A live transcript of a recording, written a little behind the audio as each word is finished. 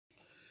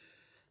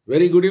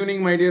Very good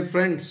evening, my dear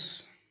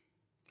friends.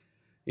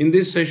 In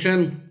this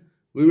session,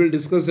 we will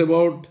discuss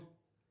about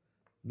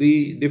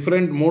the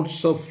different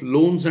modes of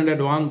loans and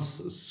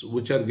advances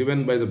which are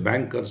given by the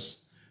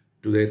bankers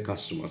to their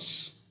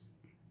customers.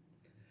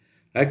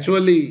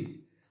 Actually,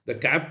 the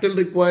capital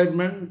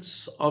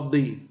requirements of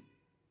the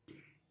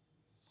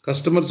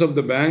customers of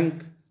the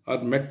bank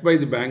are met by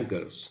the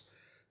bankers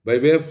by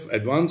way of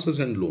advances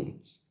and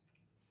loans.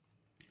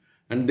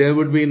 And there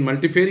would be in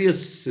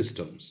multifarious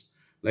systems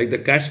like the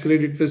cash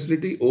credit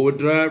facility,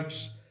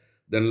 overdrafts,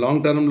 then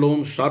long-term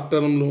loans,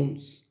 short-term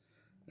loans,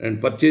 and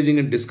purchasing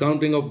and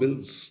discounting of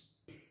bills.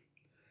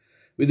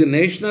 With the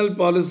national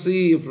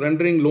policy of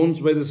rendering loans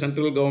by the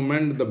central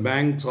government, the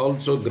banks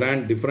also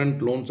grant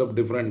different loans of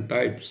different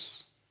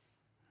types.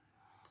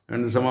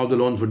 And some of the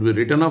loans would be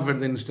written off at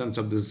the instance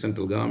of the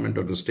central government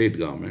or the state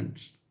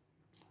governments.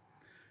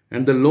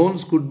 And the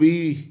loans could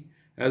be,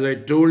 as I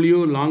told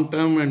you,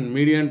 long-term and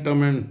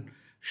medium-term and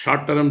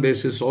short-term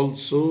basis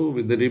also,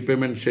 with the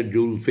repayment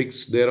schedule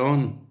fixed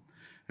thereon.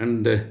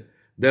 And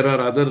there are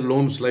other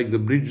loans like the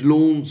bridge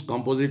loans,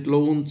 composite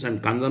loans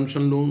and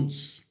consumption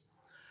loans.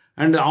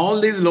 And all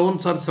these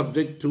loans are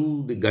subject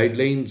to the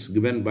guidelines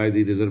given by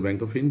the Reserve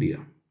Bank of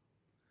India.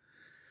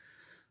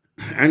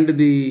 And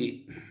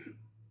the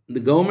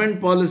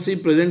government policy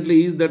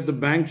presently is that the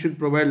bank should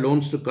provide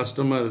loans to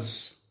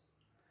customers,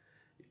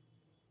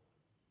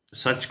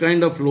 such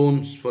kind of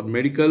loans for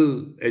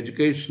medical,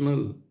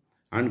 educational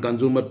and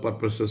consumer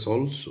purposes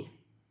also,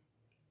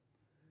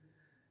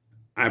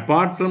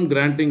 apart from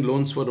granting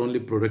loans for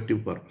only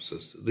productive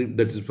purposes,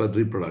 that is for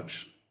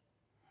reproduction.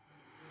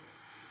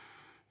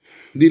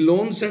 The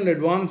loans and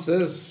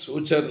advances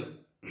which are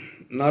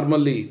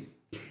normally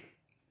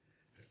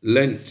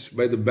lent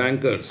by the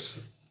bankers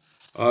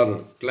are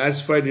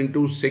classified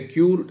into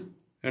secured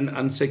and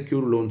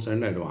unsecured loans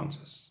and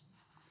advances.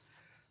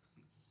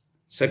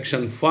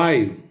 Section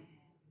 5,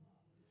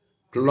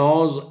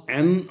 Clause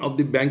N of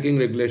the Banking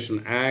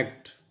Regulation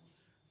Act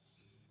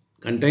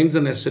contains the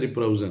necessary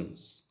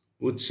provisions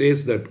which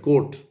says that,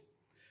 quote,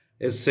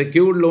 a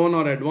secured loan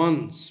or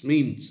advance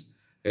means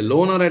a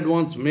loan or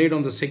advance made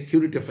on the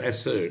security of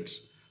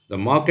assets, the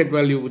market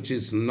value which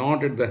is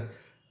not at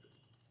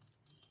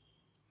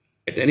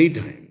any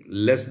time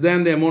less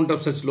than the amount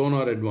of such loan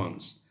or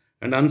advance.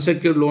 And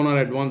unsecured loan or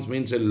advance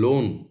means a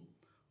loan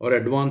or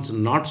advance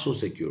not so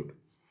secured.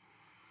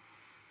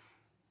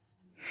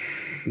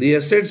 The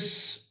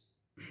assets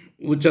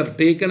which are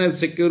taken as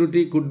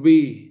security could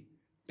be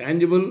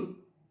tangible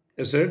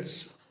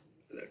assets.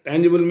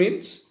 Tangible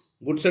means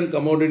goods and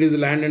commodities,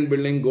 land and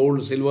building,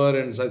 gold, silver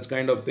and such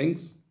kind of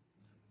things.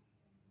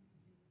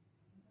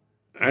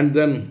 And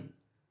then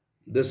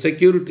the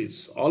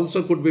securities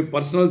also could be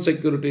personal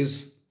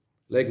securities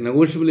like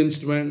negotiable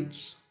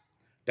instruments,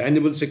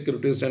 tangible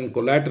securities and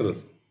collateral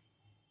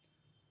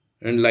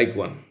and like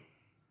one.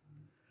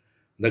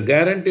 The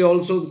guarantee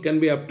also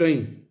can be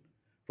obtained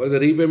for the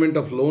repayment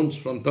of loans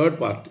from third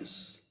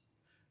parties.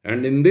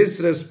 And in this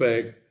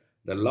respect,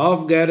 the law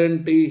of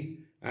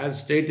guarantee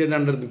as stated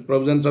under the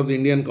provisions of the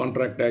Indian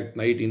Contract Act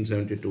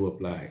 1972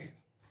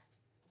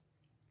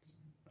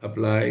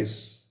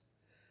 applies.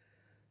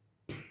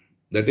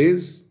 That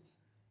is,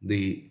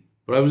 the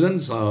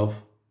provisions of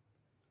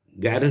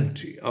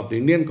guarantee of the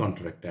Indian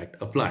Contract Act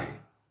apply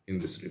in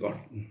this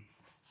regard.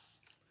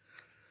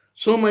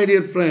 So, my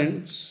dear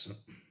friends,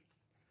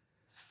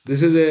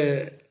 this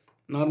is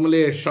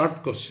normally a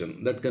short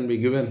question that can be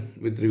given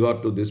with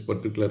regard to this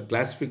particular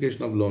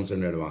classification of loans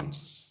and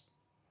advances.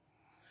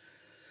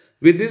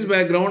 With this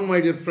background,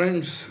 my dear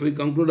friends, we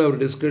conclude our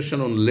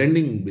discussion on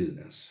lending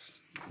business.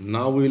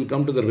 Now we will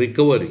come to the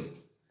recovery.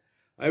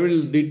 I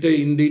will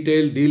in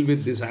detail deal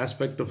with this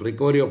aspect of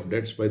recovery of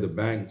debts by the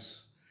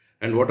banks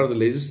and what are the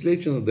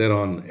legislations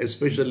thereon.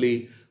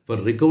 Especially for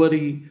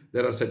recovery,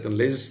 there are certain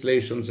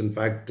legislations, in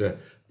fact,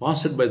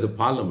 passed by the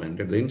Parliament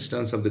at the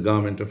instance of the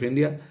Government of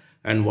India.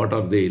 And what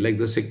are they? Like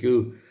the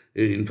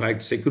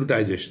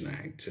Securitization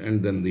Act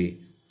and then the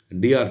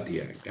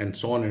DRT Act and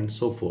so on and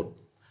so forth.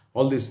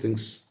 All these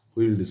things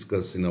we will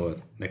discuss in our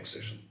next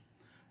session.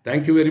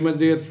 Thank you very much,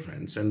 dear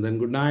friends, and then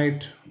good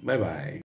night. Bye-bye.